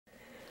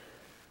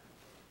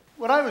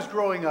When I was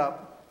growing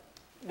up,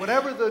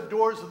 whenever the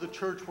doors of the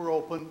church were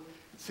open,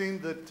 it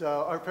seemed that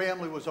our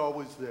family was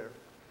always there.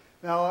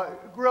 Now, I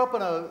grew up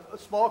in a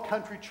small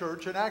country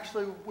church, and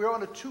actually we were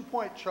on a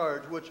 2-point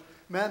charge, which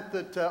meant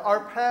that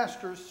our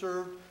pastors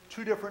served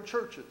 2 different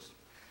churches.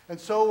 And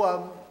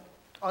so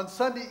on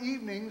Sunday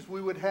evenings,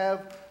 we would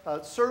have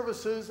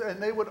services,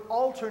 and they would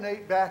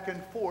alternate back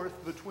and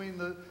forth between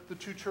the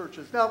 2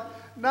 churches. Now,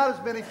 not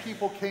as many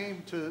people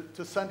came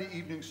to Sunday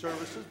evening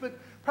services, but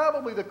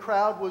probably the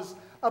crowd was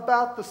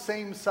about the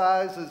same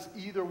size as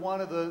either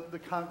one of the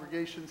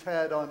congregations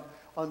had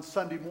on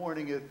Sunday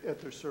morning at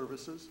their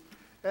services.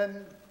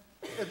 And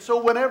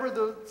so whenever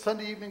the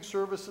Sunday evening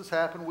services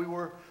happened, we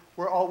were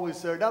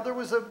always there. Now, there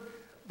was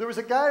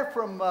a guy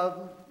from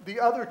the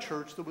other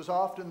church that was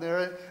often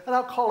there, and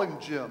I'll call him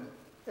Jim.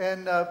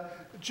 And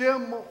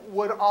Jim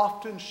would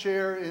often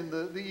share in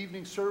the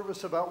evening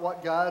service about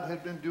what God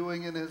had been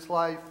doing in his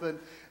life.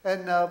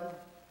 And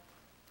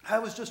I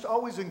was just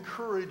always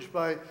encouraged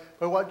by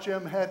what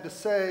Jim had to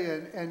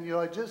say. And you know,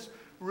 I just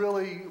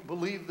really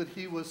believed that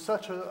he was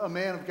such a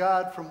man of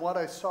God from what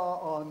I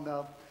saw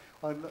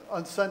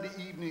on Sunday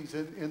evenings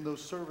in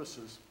those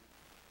services.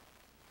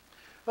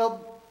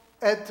 Well,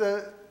 at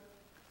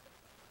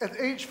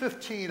age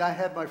 15, I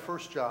had my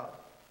first job.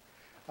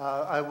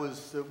 I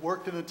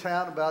worked in a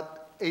town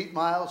about 8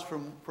 miles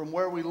from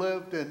where we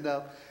lived,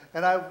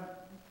 and I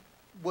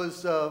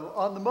was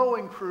on the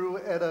mowing crew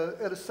at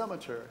a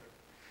cemetery.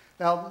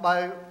 Now,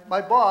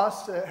 my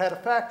boss had a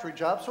factory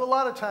job, so a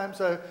lot of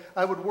times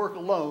I would work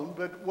alone.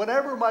 But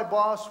whenever my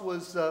boss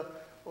was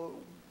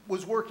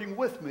working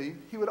with me,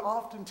 he would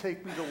often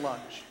take me to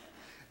lunch.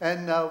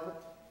 And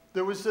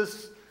there was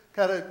this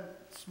kind of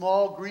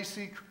small,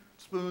 greasy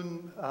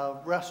spoon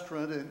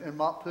restaurant in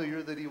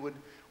Montpelier that he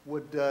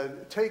would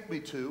take me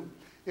to.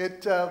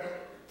 It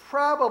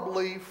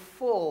probably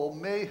full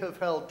may have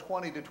held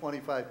 20 to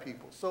 25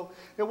 people, so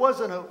it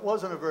wasn't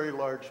a very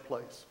large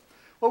place.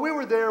 Well, we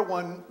were there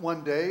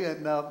one day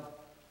and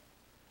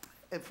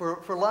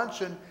for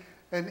lunch, and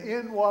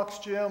in walks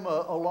Jim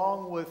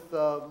along with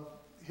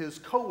his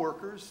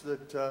co-workers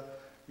that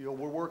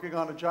were working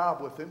on a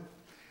job with him.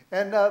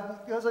 And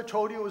as I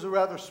told you, it was a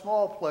rather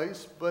small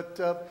place, but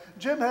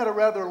Jim had a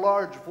rather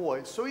large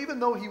voice. So even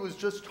though he was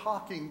just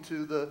talking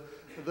to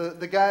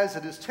the guys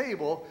at his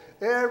table,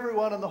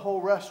 everyone in the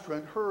whole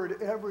restaurant heard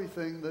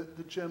everything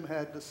that Jim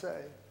had to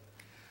say.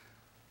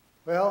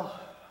 Well,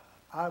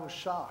 I was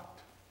shocked.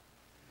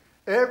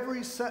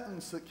 Every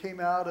sentence that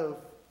came out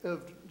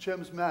of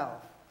Jim's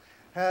mouth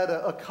had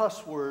a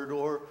cuss word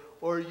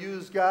or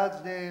used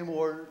God's name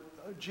or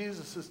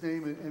Jesus'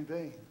 name in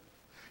vain.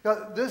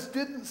 Now, this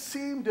didn't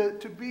seem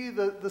to be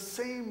the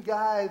same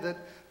guy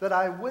that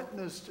I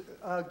witnessed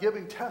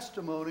giving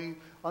testimony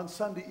on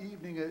Sunday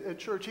evening at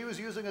church. He was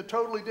using a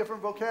totally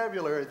different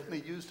vocabulary than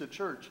he used at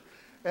church.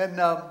 And,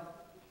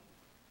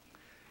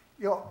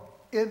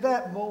 in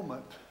that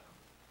moment,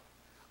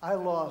 I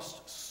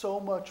lost so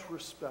much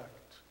respect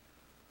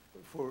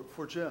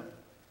for Jim,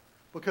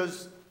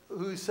 because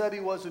who he said he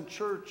was in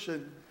church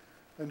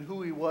and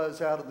who he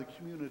was out in the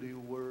community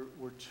were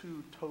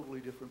 2 totally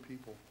different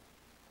people.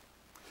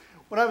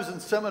 When I was in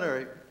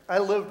seminary, I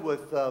lived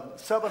with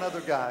 7 other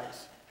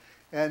guys,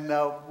 and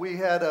we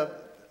had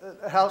a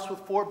house with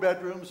 4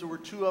 bedrooms. There were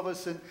 2 of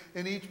us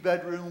in each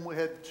bedroom. We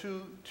had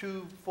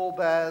two full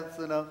baths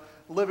and a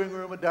living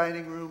room, a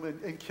dining room,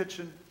 and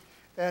kitchen.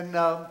 And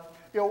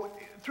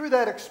through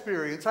that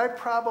experience, I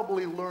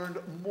probably learned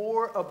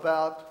more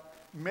about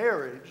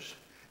marriage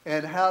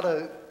and how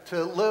to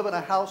live in a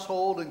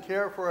household and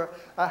care for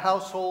a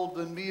household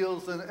and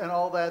meals and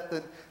all that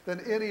than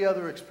any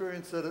other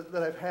experience that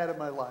I've had in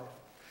my life.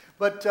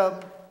 But,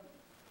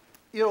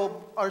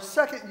 our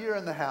second year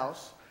in the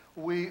house,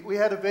 we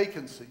had a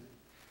vacancy.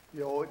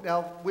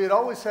 Now, we had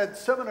always had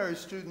seminary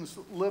students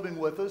living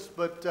with us,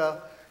 but,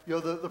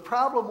 the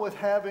problem with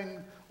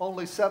having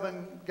only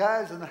 7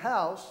 guys in the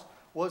house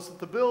was that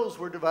the bills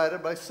were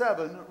divided by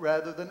 7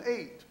 rather than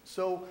 8.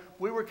 So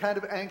we were kind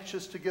of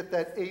anxious to get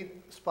that 8th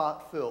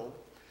spot filled.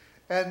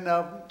 And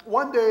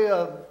one day,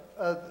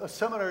 a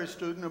seminary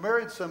student, a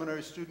married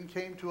seminary student,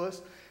 came to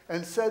us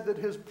and said that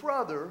his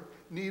brother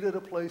needed a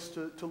place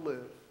to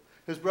live.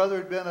 His brother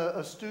had been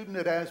a student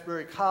at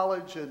Asbury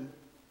College and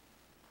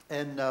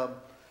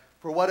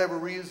for whatever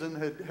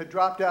reason had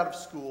dropped out of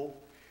school.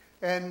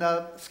 And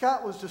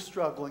Scott was just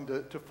struggling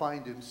to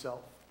find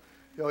himself.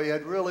 He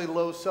had really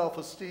low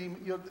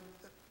self-esteem.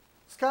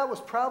 Scott was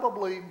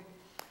probably,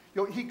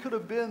 he could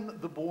have been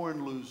the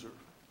born loser.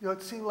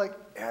 It seemed like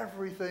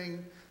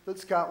everything that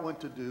Scott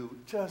went to do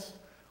just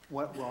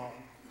went wrong.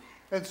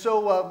 And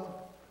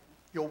so,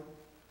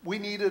 we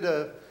needed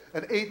an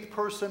 8th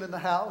person in the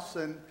house,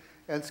 and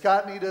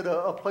Scott needed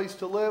a place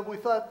to live. We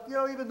thought,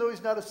 even though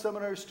he's not a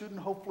seminary student,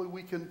 hopefully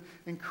we can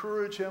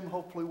encourage him.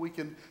 Hopefully we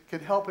can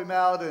help him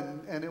out,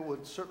 and it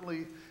would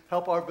certainly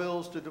help our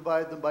bills to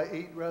divide them by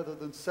 8 rather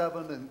than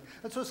 7.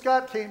 And so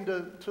Scott came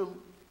to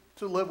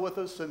live with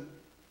us,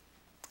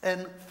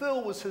 and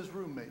Phil was his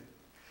roommate.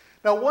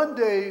 Now, one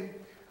day,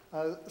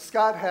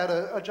 Scott had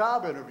a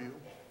job interview,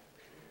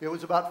 It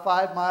was about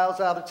 5 miles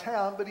out of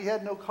town, but he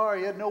had no car.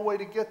 He had no way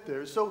to get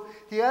there. So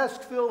he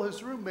asked Phil,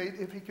 his roommate,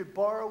 if he could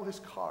borrow his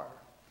car.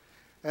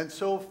 And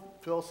so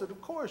Phil said,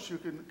 of course, you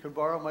can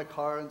borrow my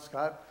car. And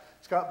Scott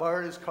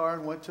borrowed his car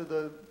and went to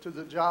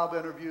the job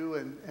interview,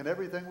 and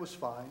everything was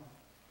fine.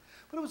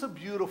 But it was a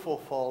beautiful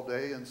fall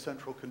day in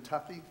central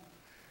Kentucky.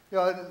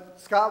 And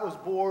Scott was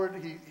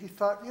bored. He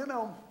thought,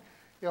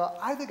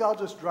 I think I'll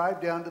just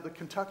drive down to the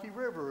Kentucky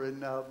River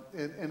and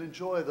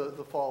enjoy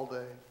the fall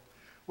day.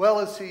 Well,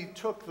 as he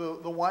took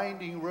the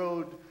winding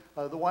road,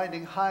 the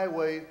winding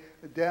highway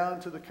down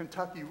to the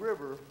Kentucky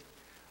River,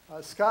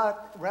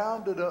 Scott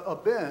rounded a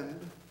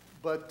bend,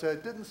 but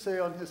didn't stay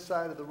on his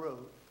side of the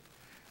road.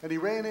 And he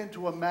ran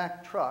into a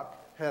Mack truck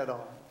head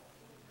on.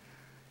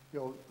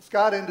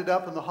 Scott ended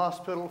up in the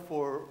hospital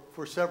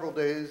for several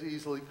days,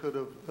 easily could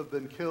have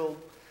been killed.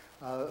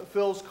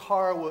 Phil's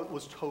car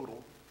was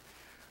totaled.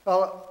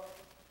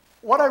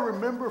 What I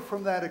remember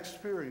from that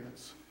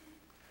experience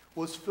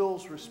was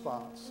Phil's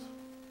response.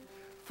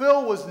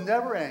 Phil was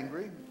never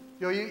angry.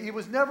 He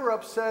was never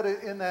upset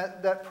in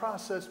that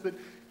process, but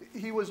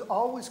he was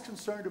always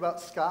concerned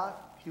about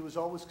Scott. He was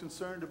always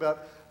concerned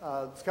about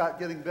Scott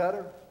getting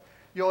better.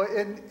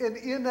 And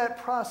in that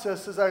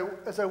process, as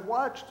I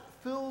watched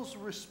Phil's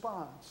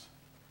response,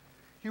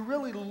 he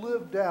really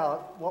lived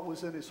out what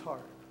was in his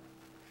heart.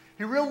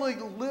 He really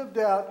lived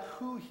out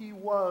who he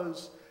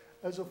was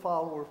as a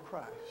follower of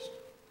Christ.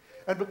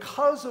 And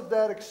because of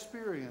that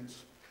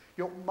experience,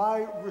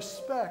 my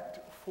respect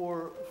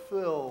for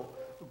Phil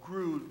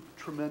grew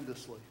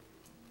tremendously.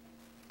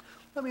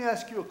 Let me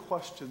ask you a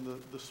question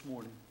this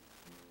morning.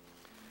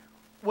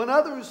 When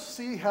others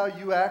see how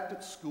you act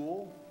at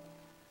school,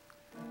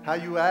 how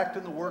you act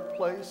in the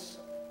workplace,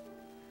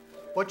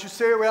 what you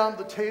say around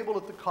the table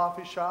at the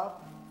coffee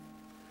shop,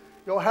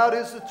 how it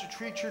is that you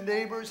treat your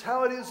neighbors,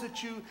 how it is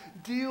that you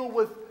deal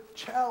with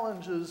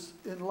challenges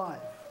in life,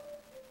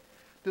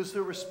 does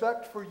the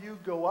respect for you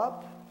go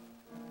up,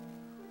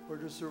 or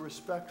does the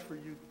respect for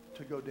you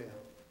to go down?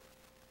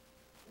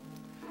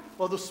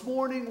 Well, this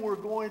morning we're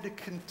going to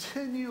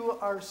continue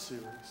our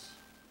series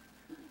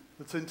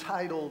that's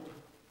entitled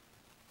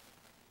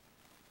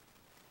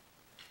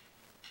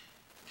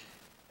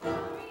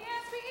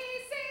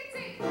R.E.S.P.E.C.T.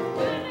 I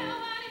know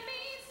what it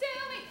means to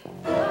me.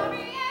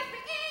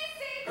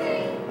 R.E.S.P.E.C.T.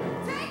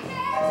 Take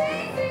care,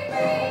 TCB.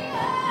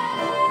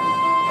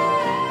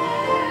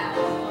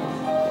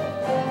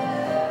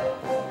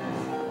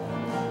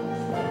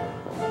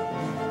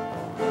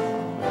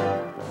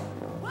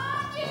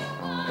 What you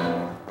want,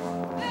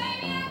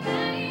 baby, I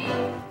got it.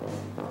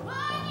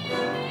 What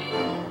you need,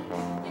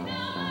 you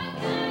know I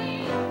got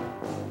it.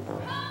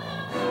 Come on,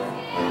 let's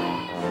get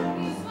it.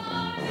 He's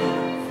smaller than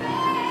we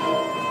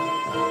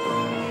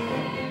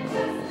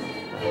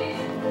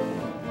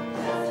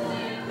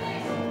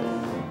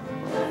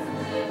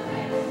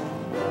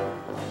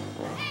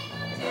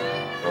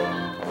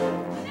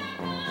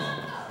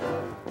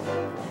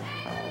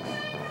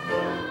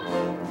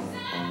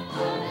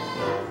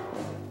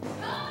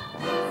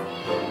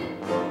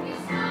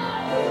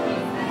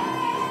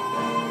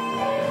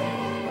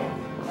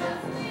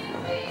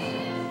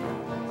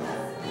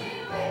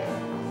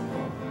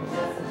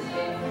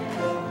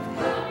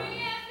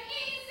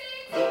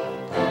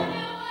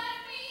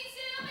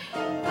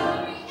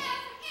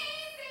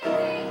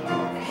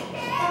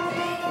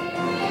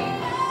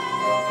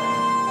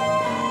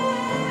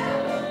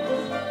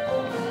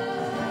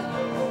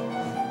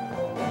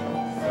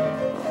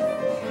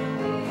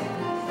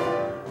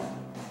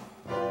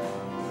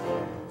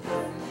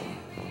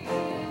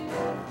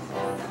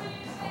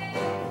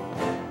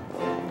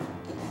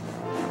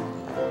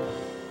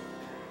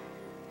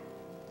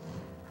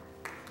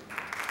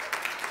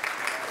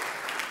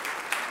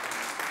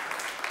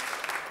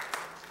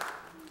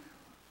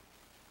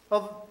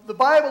The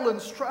Bible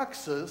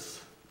instructs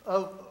us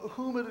to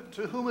whom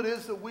it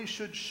is that we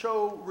should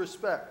show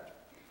respect.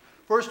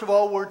 First of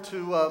all, we're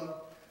to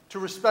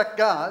respect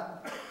God.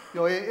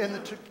 In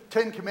the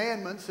Ten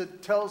Commandments,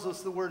 it tells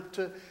us that we're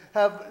to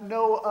have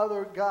no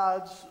other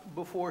gods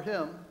before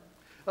Him.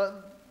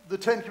 The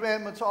Ten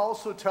Commandments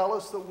also tell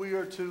us that we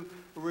are to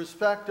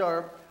respect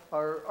our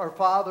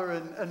father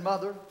and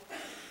mother.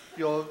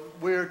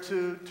 We're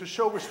to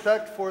show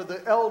respect for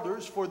the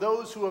elders, for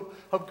those who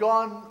have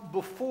gone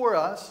before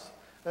us.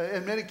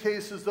 In many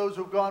cases, those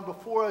who have gone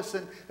before us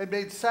and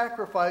made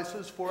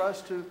sacrifices for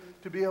us to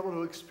be able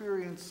to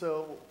experience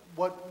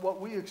what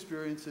we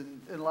experience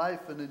in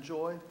life and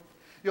enjoy.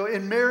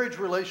 In marriage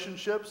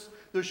relationships,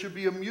 there should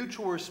be a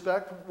mutual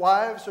respect.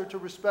 Wives are to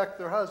respect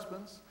their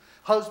husbands.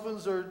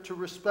 Husbands are to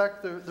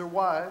respect their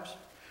wives.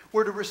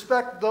 We're to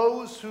respect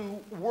those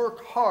who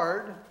work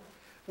hard.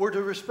 We're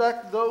to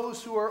respect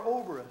those who are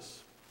over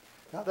us.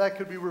 Now, that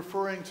could be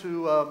referring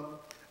to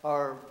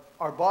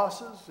our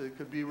bosses. It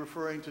could be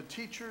referring to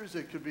teachers.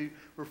 It could be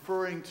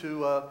referring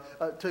to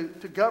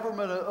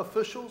government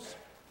officials.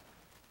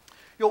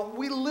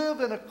 We live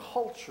in a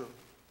culture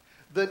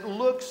that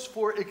looks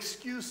for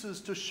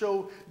excuses to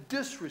show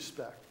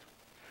disrespect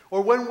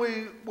Or when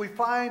we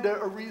find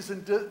a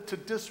reason to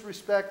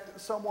disrespect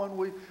someone,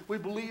 we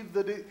believe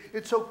that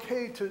it's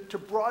okay to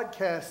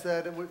broadcast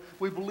that, and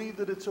we believe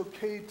that it's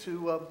okay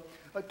to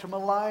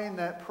malign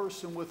that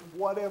person with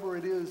whatever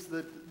it is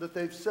that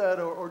they've said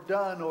or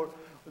done, or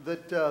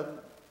that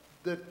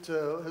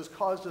has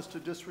caused us to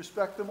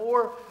disrespect them.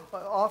 Or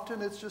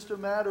often it's just a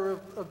matter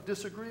of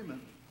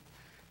disagreement.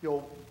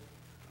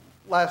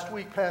 Last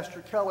week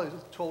Pastor Kelly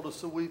told us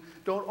that we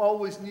don't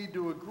always need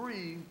to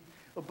agree,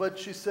 but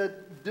she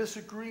said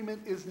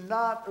disagreement is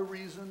not a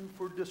reason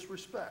for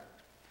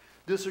disrespect.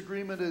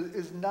 Disagreement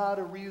is not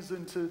a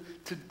reason to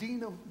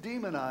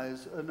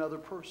demonize another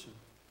person.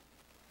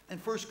 In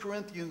 1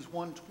 Corinthians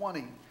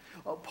 1:20,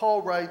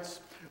 Paul writes,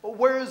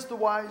 "Where is the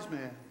wise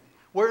man?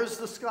 Where is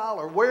the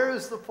scholar? Where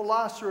is the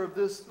philosopher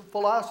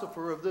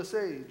of this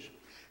age?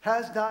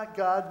 Has not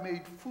God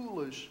made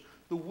foolish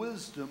the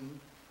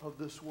wisdom of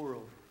this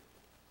world?"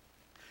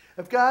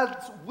 If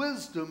God's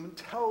wisdom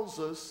tells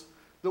us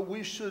that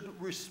we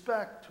should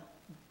respect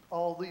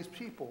all these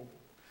people,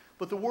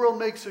 but the world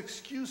makes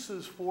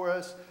excuses for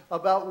us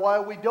about why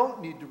we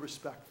don't need to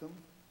respect them,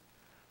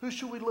 who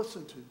should we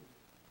listen to?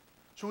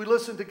 Should we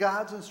listen to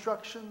God's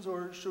instructions,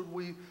 or should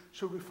we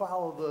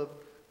follow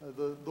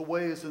the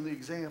ways and the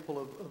example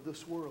of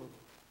this world?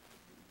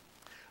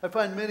 I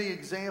find many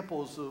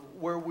examples of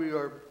where we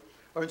are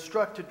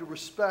instructed to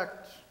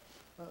respect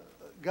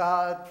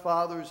God,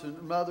 fathers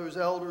and mothers,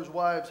 elders,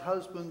 wives,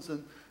 husbands,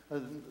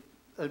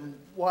 and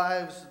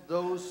wives,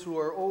 those who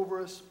are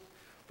over us.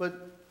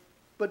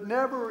 But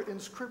never in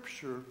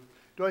Scripture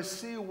do I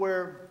see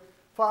where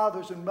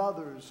fathers and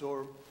mothers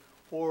or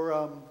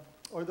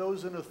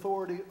those in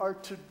authority are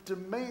to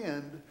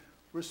demand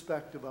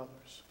respect of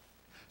others.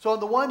 So on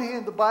the one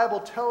hand, the Bible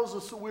tells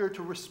us that we are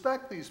to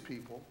respect these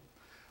people,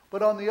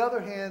 but on the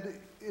other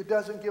hand, it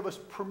doesn't give us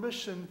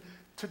permission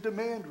to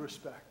demand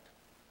respect.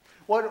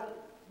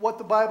 What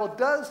the Bible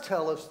does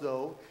tell us,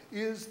 though,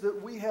 is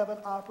that we have an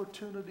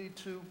opportunity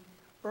to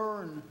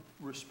earn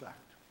respect.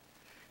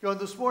 And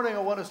this morning I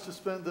want us to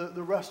spend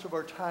the rest of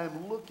our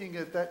time looking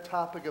at that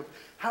topic of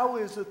how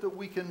is it that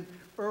we can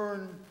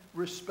earn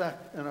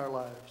respect in our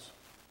lives.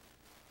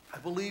 I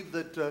believe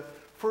that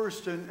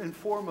first and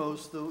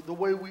foremost, the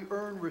way we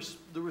earn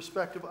the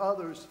respect of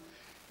others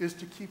is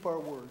to keep our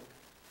word.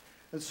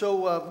 And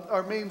so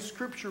our main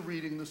scripture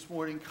reading this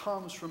morning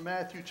comes from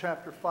Matthew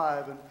chapter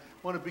 5, and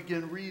I want to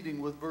begin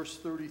reading with verse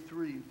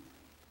 33. It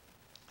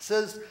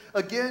says,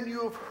 "Again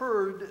you have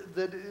heard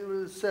that it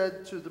was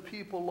said to the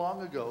people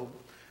long ago,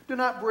 'Do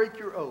not break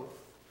your oath,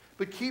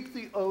 but keep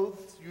the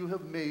oath you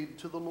have made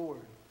to the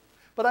Lord.'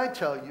 But I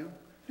tell you,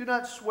 do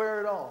not swear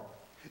at all,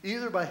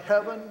 either by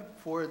heaven,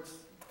 for it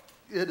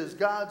is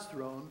God's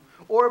throne,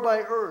 or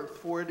by earth,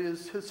 for it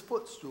is his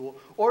footstool,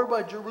 or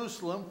by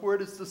Jerusalem, for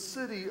it is the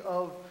city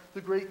of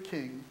the great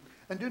king.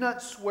 And do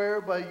not swear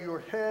by your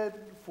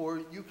head, for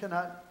you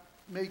cannot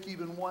make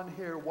even one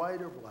hair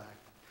white or black.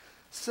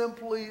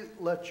 Simply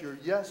let your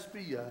yes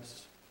be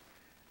yes,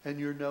 and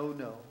your no,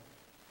 no.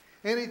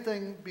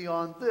 Anything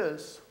beyond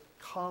this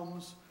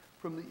comes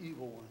from the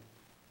evil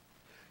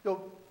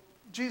one."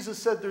 Jesus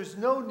said there's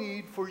no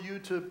need for you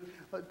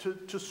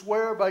to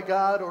swear by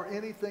God or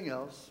anything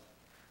else.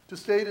 To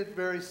state it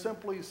very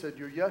simply, he said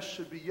your yes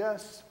should be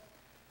yes,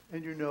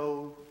 and your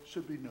no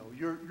should be no.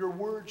 Your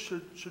word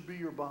should be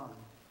your bond.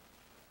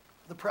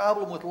 The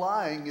problem with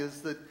lying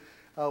is that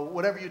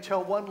whenever you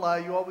tell one lie,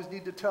 you always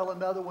need to tell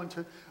another one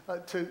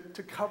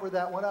to cover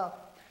that one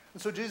up.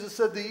 And so Jesus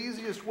said the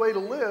easiest way to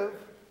live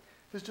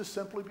is just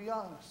simply be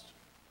honest.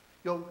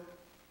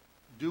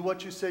 Do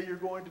what you say you're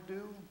going to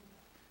do.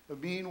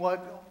 Mean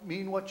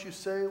what you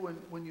say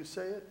when you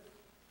say it.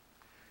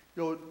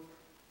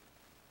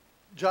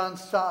 John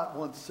Stott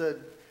once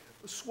said,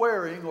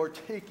 "Swearing or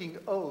taking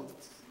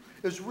oaths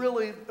is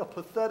really a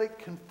pathetic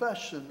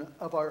confession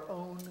of our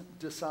own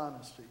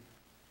dishonesty."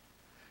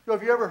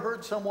 Have you ever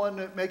heard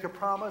someone make a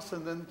promise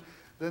and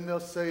then they'll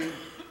say,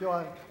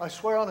 I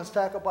swear on a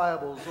stack of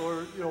Bibles,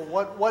 or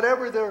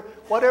whatever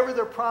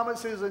their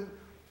promise is,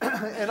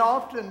 and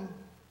often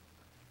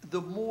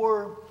the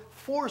more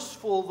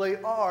forceful they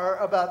are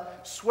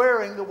about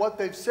swearing that what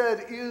they've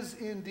said is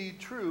indeed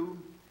true,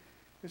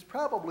 is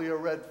probably a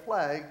red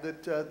flag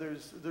that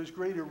there's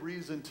greater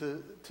reason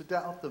to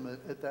doubt them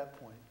at that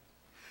point.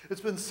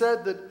 It's been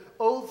said that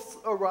oaths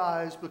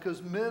arise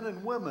because men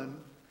and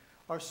women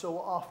are so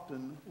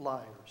often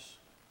liars.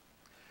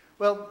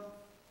 Well,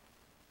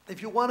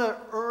 if you want to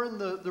earn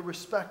the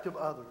respect of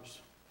others,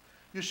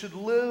 you should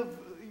live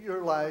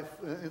your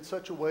life in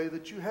such a way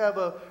that you have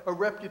a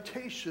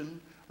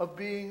reputation of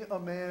being a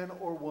man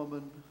or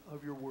woman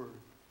of your word.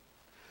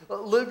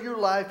 Live your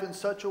life in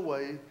such a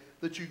way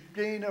that you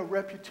gain a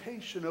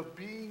reputation of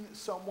being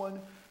someone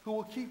who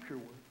will keep your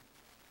word.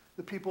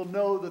 That people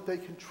know that they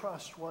can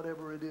trust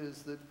whatever it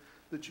is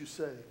that you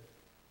say.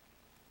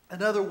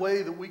 Another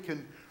way that we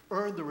can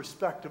earn the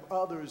respect of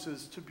others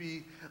is to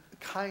be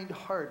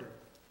kind-hearted.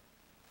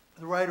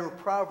 The writer of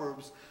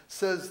Proverbs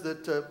says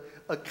that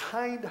a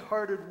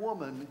kind-hearted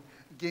woman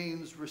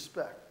gains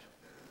respect.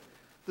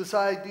 This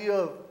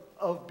idea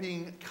of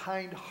being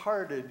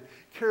kind-hearted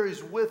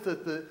carries with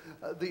it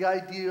the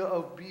idea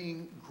of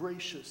being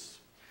gracious.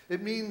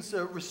 It means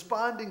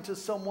responding to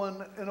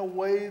someone in a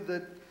way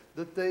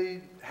that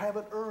they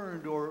haven't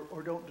earned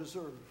or don't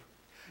deserve.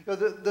 You know,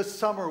 this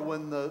summer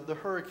when the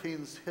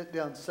hurricanes hit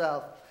down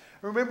south,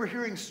 I remember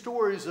hearing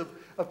stories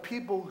of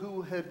people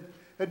who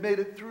had made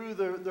it through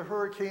the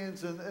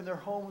hurricanes and their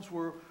homes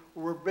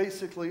were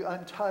basically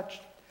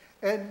untouched.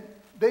 And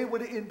they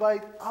would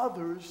invite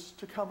others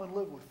to come and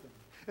live with them.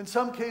 In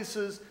some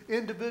cases,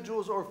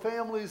 individuals or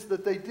families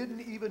that they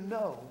didn't even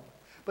know,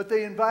 but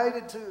they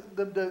invited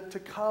them to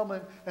come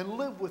and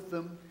live with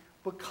them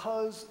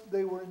because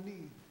they were in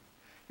need.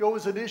 You know, it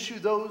was an issue,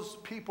 those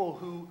people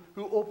who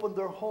opened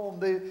their home,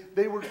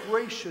 they were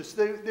gracious,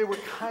 they were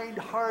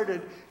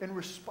kind-hearted in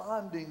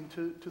responding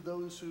to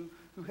those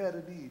who had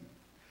a need.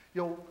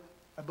 You know,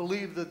 I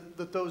believe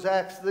that those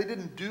acts, they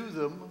didn't do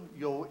them,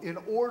 you know, in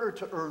order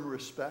to earn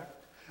respect.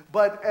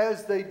 But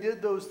as they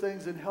did those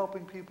things in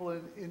helping people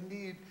in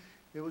need,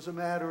 it was a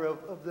matter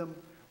of them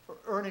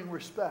earning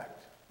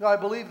respect. Now, I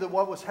believe that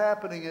what was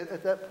happening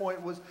at that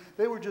point was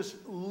they were just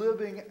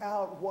living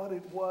out what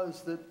it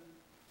was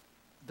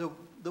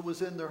that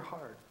was in their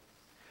heart.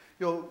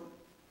 You know,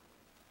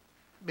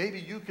 maybe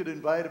you could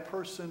invite a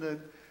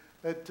person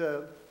at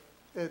the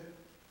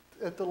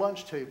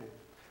lunch table.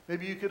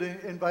 Maybe you could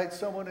invite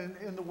someone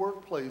in the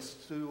workplace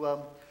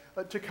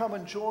to come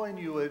and join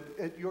you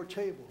at your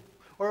table.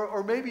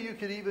 Or maybe you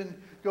could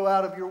even go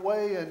out of your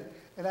way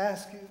and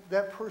ask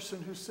that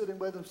person who's sitting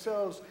by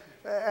themselves,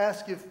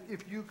 ask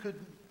if you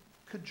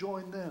could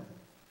join them.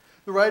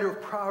 The writer of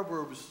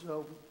Proverbs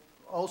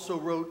also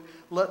wrote,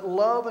 "Let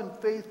love and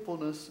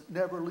faithfulness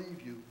never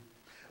leave you.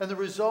 And the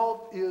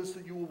result is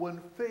that you will win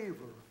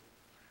favor."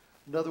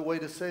 Another way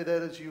to say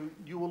that is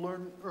you will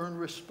earn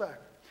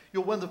respect.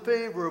 You'll win the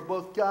favor of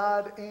both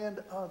God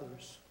and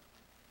others.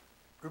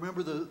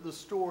 Remember the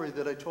story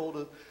that I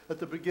told at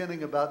the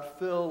beginning about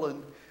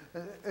Phil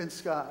and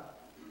Scott.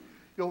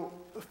 You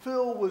know,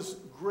 Phil was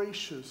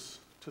gracious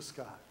to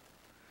Scott.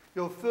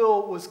 You know,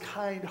 Phil was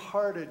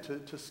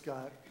kind-hearted to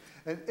Scott.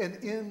 And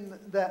in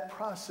that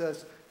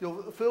process, you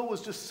know, Phil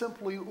was just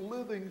simply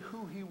living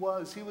who he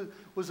was. He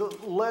was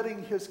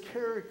letting his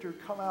character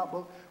come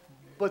out.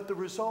 But the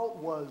result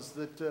was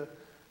that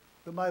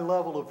my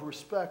level of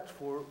respect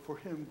for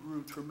him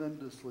grew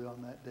tremendously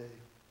on that day.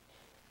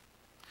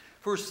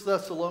 1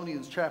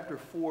 Thessalonians chapter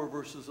 4,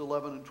 verses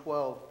 11 and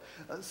 12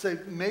 say,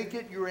 "Make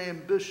it your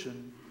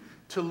ambition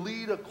to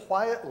lead a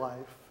quiet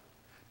life,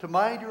 to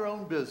mind your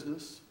own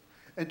business,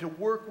 and to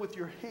work with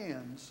your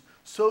hands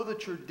so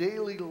that your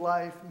daily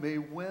life may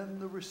win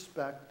the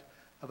respect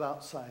of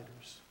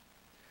outsiders."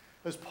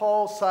 As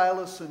Paul,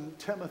 Silas, and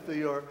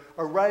Timothy are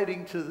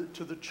writing to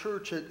the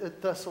church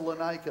at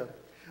Thessalonica,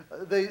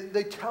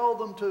 they tell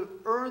them to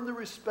earn the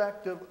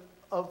respect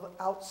of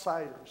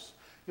outsiders.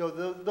 You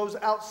know, those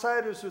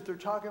outsiders that they're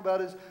talking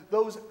about is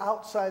those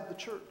outside the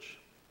church.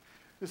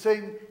 They're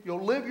saying, you know,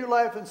 live your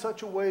life in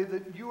such a way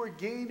that you are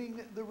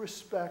gaining the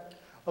respect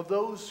of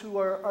those who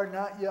are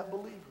not yet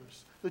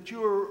believers. That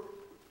you are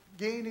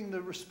gaining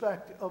the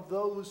respect of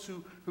those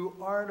who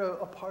aren't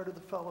a part of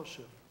the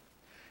fellowship.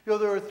 You know,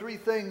 there are three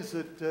things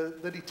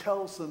that he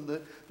tells them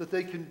that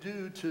they can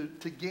do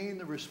to gain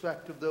the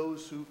respect of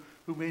those who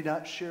may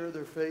not share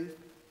their faith.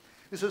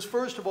 He says,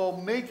 first of all,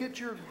 make it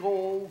your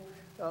goal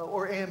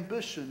or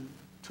ambition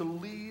to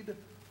lead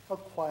a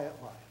quiet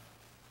life.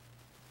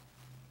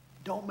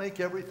 Don't make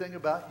everything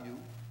about you.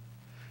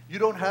 You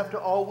don't have to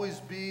always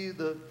be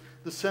the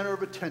center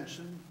of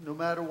attention, no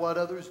matter what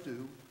others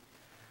do.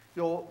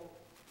 You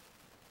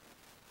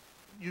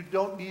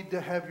don't need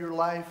to have your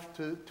life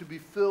to be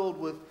filled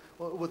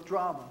with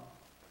drama.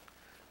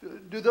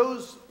 Do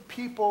those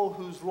people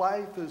whose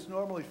life is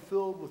normally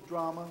filled with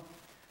drama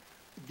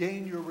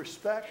gain your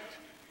respect?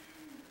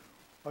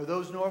 Are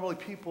those normally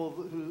people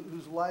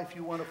whose life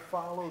you want to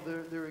follow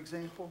their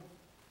example?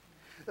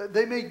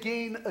 They may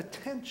gain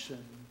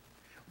attention,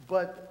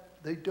 but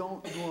they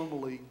don't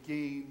normally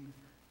gain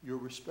your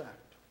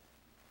respect.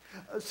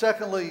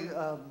 Secondly,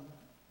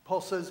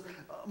 Paul says,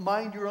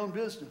 mind your own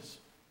business.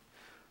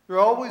 There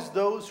are always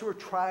those who are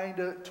trying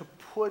to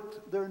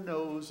put their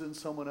nose in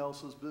someone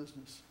else's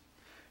business.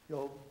 You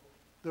know,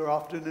 they're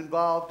often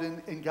involved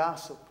in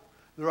gossip.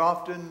 They're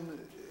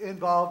often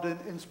involved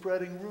in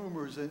spreading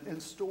rumors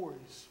and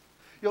stories.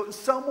 You know,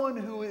 someone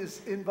who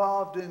is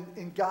involved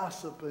in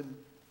gossip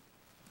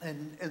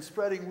and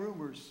spreading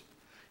rumors,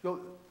 you know,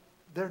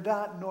 they're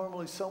not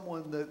normally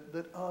someone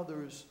that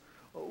others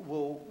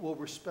will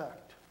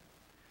respect.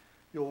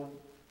 You know,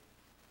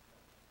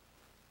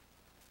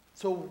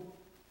 so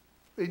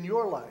in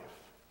your life,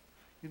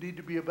 you need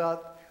to be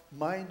about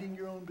minding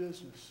your own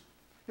business.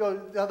 You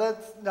know, now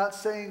that's not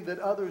saying that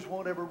others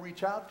won't ever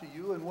reach out to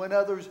you, and when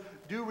others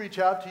do reach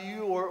out to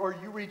you or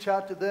you reach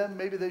out to them,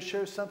 maybe they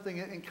share something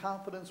in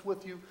confidence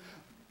with you,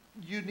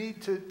 you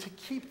need to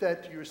keep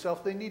that to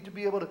yourself. They need to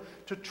be able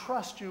to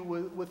trust you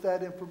with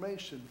that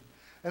information.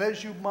 And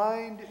as you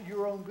mind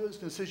your own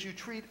business, as you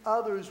treat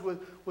others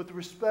with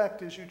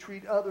respect, as you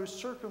treat others'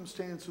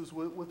 circumstances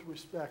with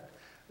respect,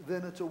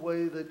 then it's a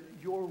way that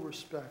your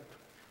respect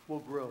will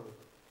grow.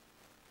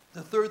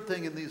 The third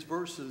thing in these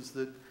verses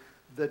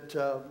that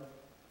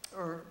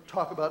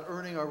talk about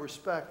earning our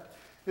respect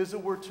is that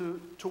we're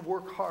to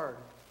work hard.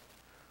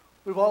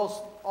 We've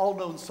all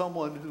known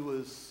someone who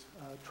has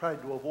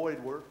tried to avoid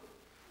work,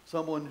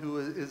 someone who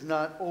is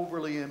not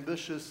overly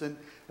ambitious, and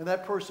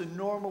that person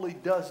normally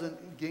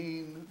doesn't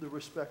gain the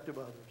respect of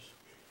others.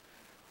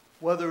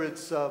 Whether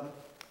it's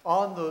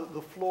on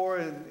the floor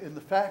in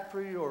the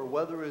factory, or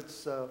whether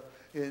it's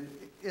in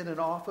an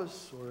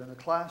office or in a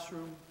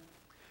classroom,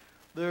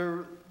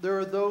 there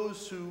are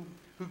those who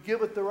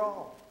give it their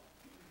all.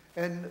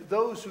 And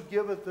those who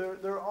give it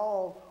their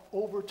all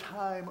over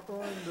time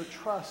earn the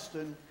trust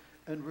and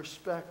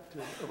respect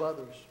of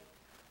others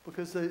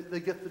because they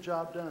get the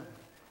job done.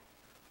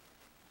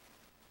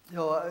 You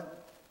know,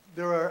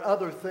 there are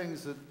other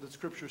things that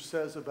Scripture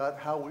says about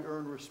how we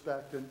earn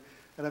respect, and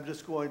I'm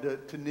just going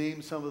to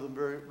name some of them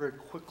very, very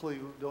quickly.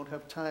 We don't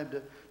have time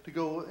to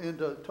go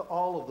into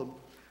all of them.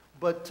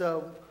 But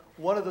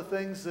one of the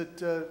things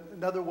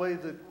another way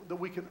that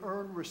we can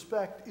earn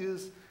respect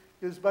is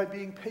by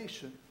being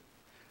patient.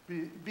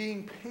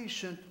 Being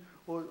patient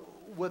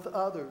with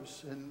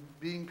others, and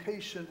being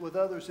patient with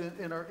others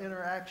in our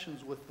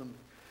interactions with them,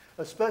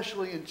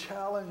 especially in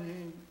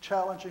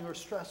challenging or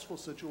stressful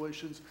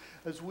situations.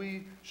 As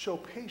we show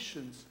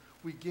patience,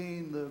 we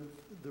gain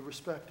the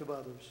respect of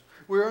others.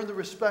 We earn the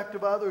respect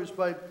of others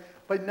by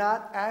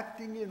not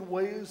acting in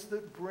ways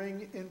that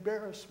bring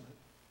embarrassment.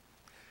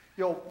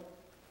 You know,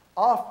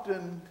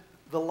 often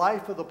the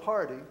life of the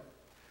party,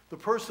 the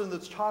person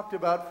that's talked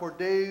about for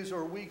days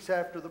or weeks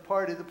after the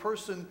party, the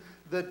person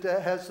that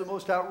has the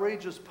most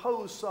outrageous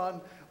posts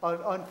on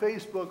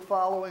Facebook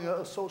following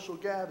a social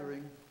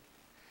gathering,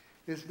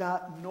 is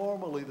not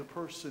normally the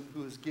person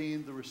who has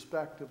gained the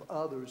respect of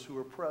others who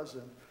are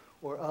present,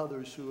 or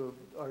others who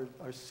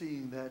are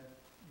seeing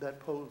that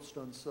post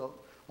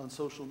on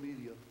social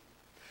media.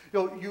 You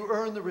know, you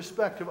earn the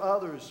respect of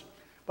others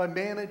by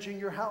managing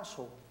your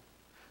household.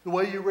 The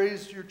way you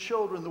raise your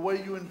children, the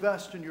way you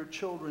invest in your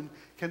children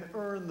can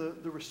earn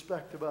the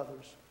respect of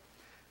others.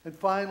 And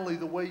finally,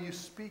 the way you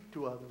speak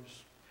to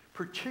others,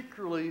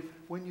 particularly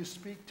when you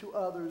speak to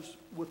others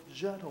with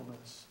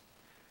gentleness,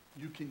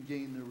 you can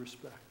gain their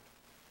respect.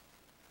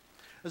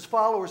 As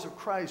followers of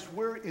Christ,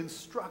 we're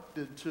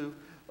instructed to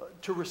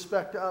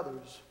respect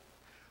others.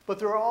 But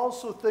there are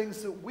also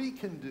things that we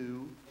can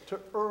do to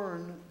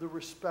earn the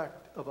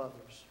respect of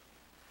others.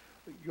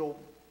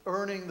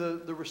 Earning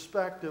the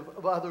respect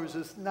of others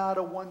is not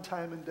a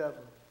one-time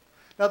endeavor.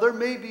 Now, there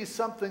may be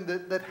something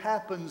that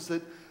happens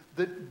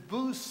that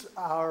boosts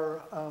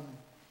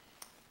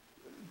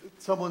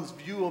someone's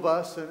view of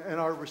us and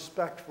our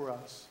respect for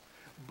us.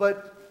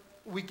 But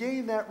we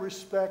gain that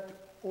respect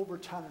over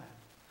time.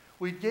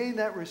 We gain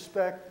that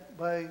respect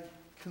by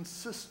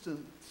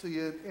consistency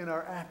in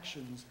our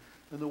actions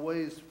and the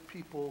ways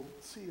people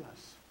see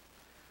us.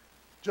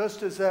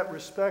 Just as that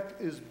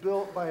respect is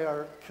built by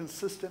our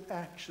consistent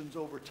actions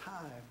over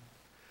time,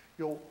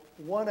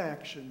 one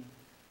action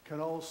can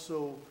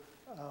also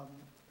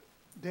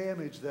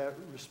damage that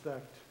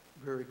respect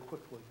very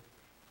quickly.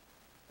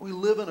 We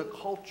live in a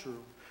culture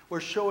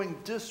where showing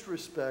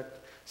disrespect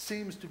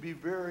seems to be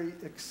very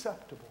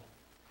acceptable.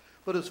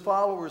 But as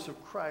followers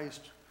of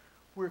Christ,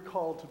 we're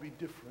called to be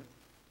different.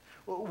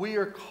 We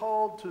are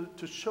called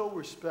to show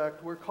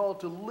respect. We're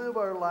called to live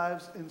our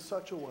lives in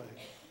such a way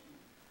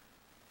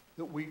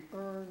that we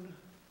earn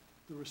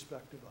the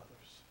respect of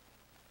others.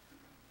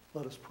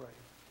 Let us pray.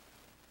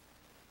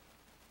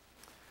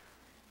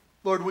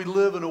 Lord, we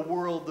live in a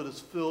world that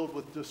is filled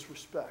with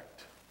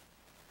disrespect.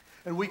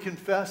 And we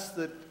confess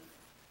that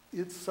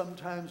it's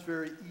sometimes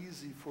very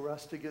easy for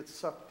us to get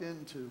sucked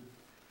into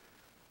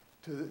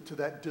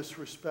that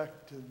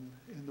disrespect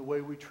in the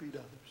way we treat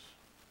others.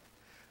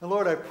 And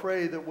Lord, I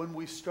pray that when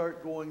we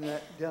start going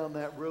down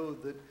that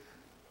road,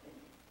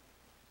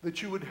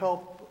 that you would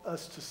help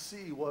us to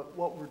see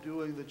what we're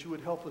doing, that you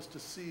would help us to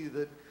see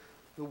that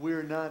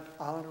we're not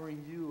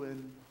honoring you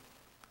in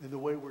the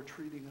way we're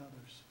treating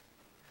others.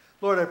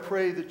 Lord, I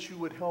pray that you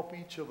would help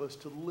each of us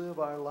to live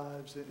our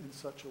lives in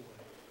such a way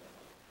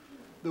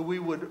that we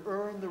would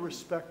earn the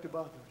respect of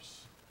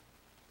others,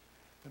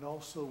 and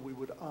also we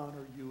would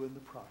honor you in the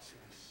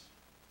process.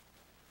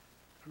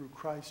 Through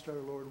Christ our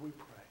Lord we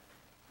pray.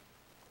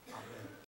 Amen.